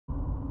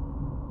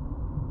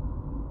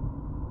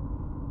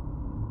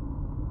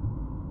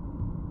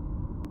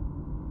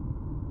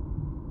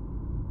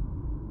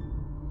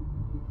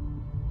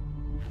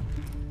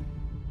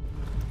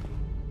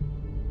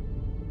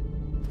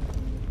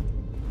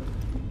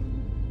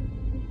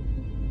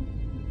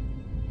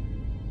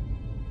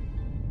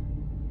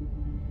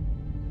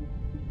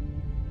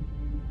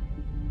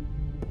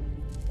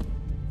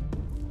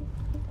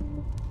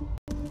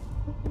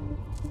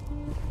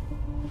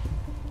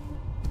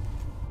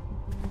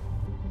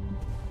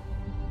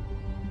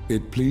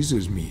It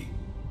pleases me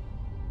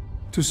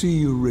to see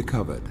you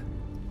recovered,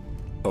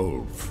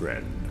 old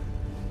friend.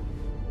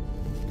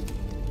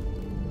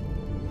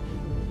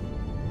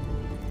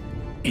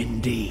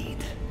 Indeed,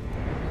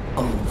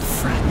 old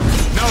friend.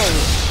 No!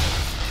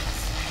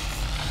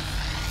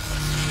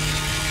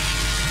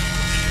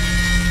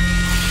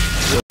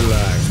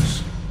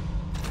 Relax.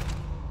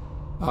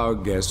 Our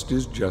guest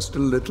is just a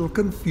little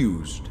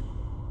confused.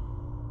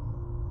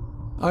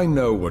 I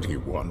know what he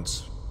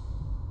wants.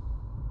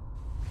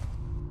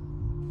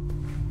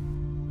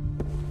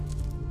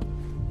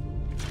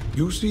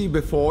 You see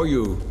before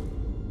you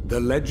the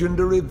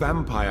legendary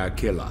vampire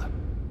killer.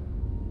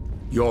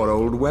 Your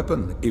old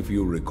weapon, if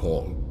you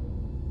recall.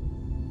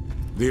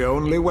 The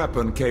only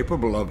weapon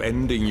capable of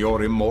ending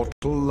your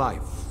immortal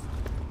life.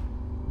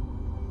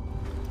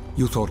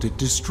 You thought it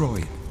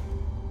destroyed.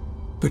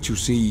 But you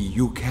see,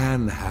 you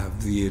can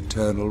have the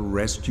eternal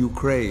rest you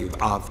crave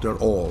after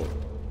all.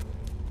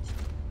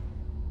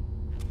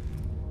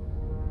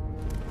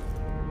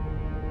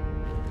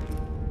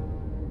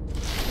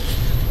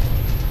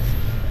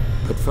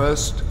 But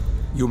first,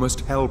 you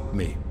must help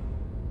me.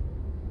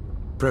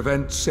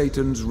 Prevent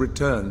Satan's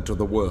return to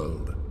the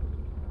world.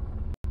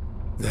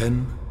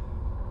 Then,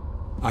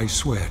 I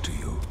swear to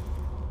you,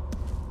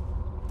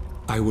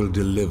 I will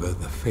deliver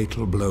the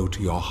fatal blow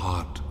to your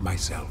heart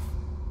myself.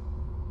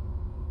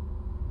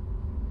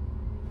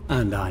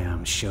 And I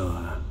am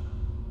sure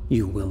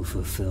you will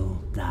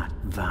fulfill that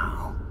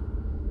vow.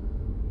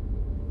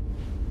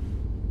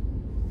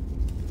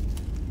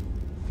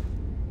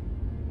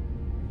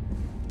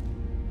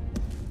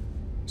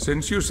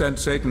 Since you sent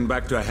Satan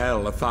back to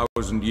hell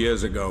 1,000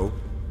 years ago,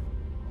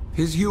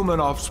 his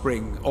human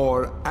offspring,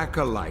 or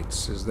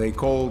acolytes as they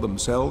call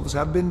themselves,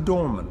 have been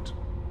dormant.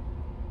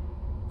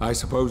 I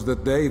suppose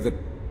that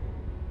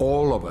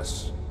all of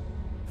us,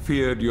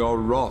 feared your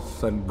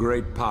wrath and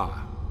great power.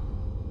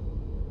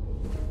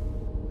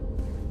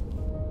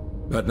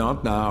 But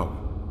not now.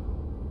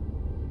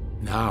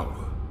 Now,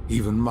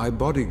 even my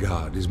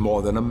bodyguard is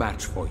more than a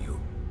match for you.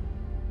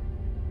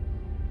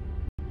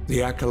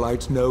 The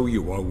acolytes know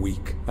you are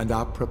weak and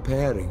are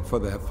preparing for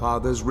their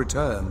father's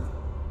return.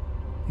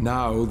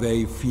 Now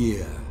they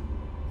fear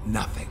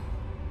nothing.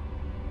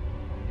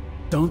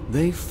 Don't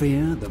they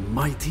fear the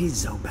mighty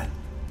Zobek?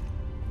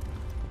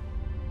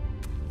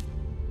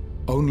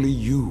 Only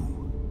you,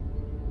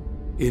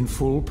 in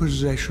full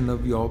possession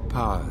of your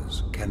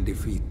powers, can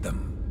defeat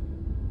them.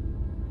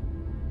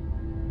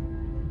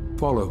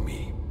 Follow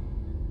me,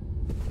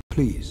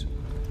 please.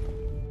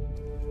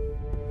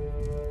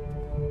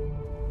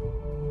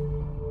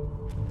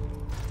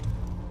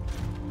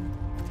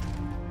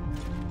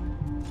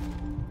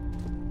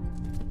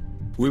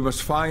 We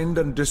must find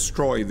and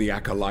destroy the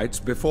acolytes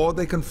before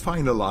they can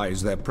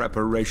finalize their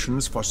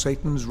preparations for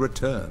Satan's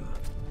return.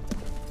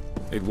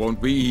 It won't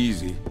be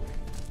easy.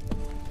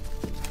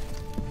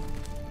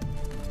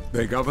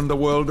 They govern the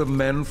world of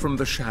men from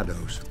the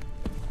shadows.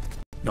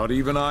 Not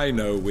even I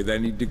know with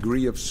any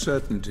degree of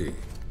certainty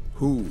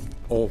who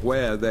or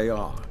where they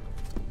are.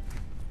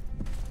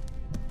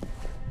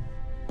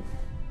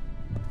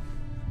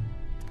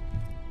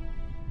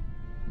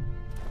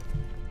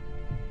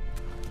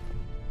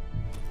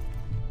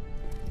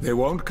 They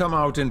won't come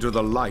out into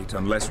the light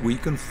unless we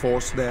can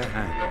force their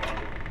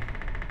hand.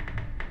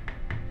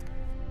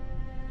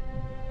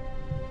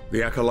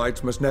 The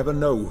acolytes must never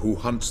know who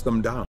hunts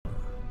them down.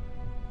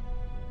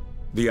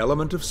 The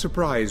element of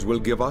surprise will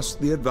give us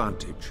the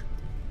advantage.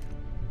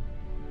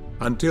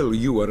 Until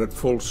you are at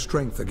full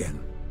strength again.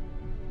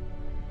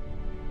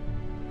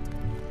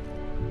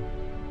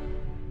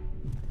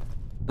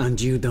 And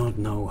you don't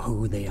know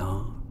who they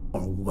are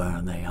or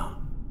where they are.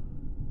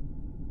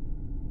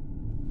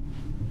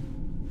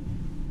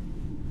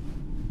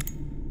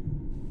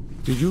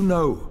 Did you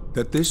know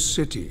that this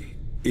city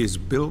is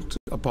built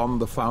upon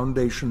the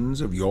foundations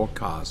of your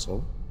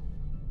castle?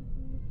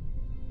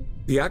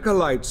 The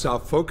acolytes are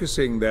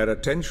focusing their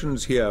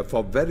attentions here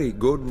for very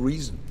good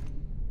reason.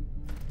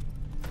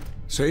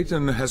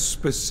 Satan has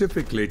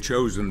specifically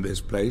chosen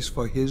this place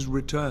for his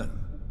return.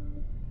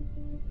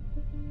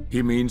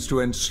 He means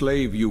to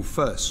enslave you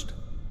first,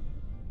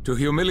 to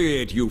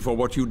humiliate you for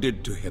what you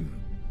did to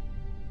him.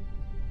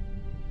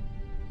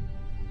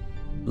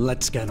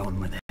 Let's get on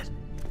with it.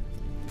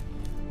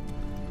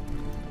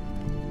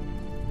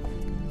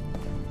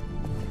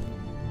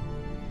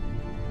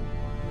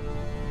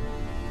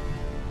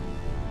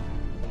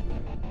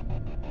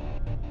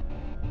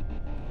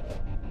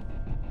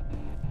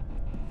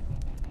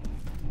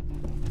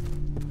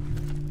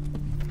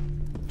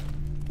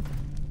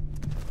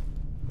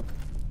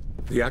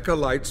 The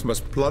acolytes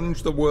must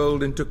plunge the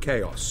world into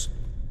chaos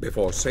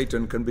before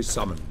Satan can be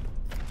summoned.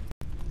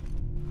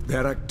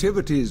 Their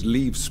activities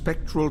leave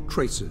spectral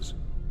traces,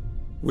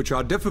 which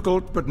are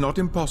difficult but not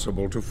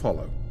impossible to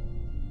follow.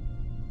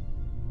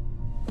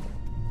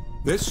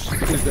 This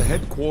is the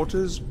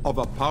headquarters of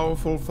a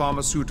powerful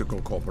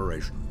pharmaceutical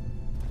corporation.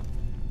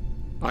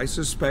 I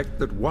suspect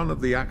that one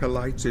of the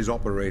acolytes is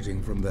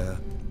operating from there.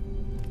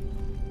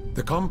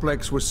 The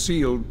complex was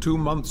sealed 2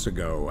 months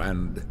ago,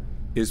 and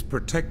is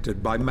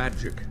protected by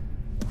magic.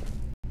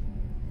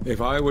 If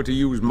I were to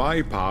use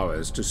my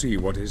powers to see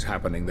what is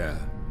happening there,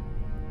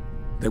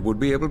 they would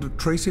be able to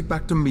trace it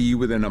back to me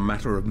within a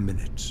matter of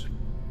minutes.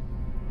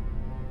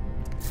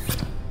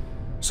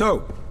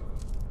 So,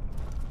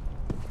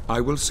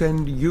 I will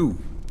send you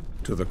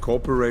to the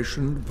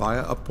corporation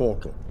via a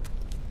portal.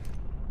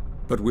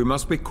 But we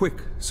must be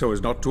quick so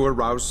as not to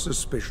arouse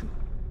suspicion.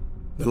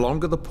 The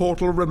longer the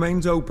portal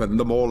remains open,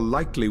 the more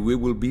likely we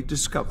will be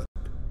discovered.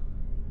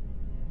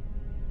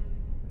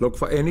 Look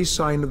for any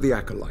sign of the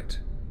Acolyte,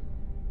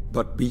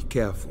 but be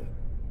careful.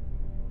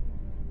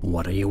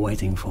 What are you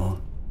waiting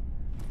for?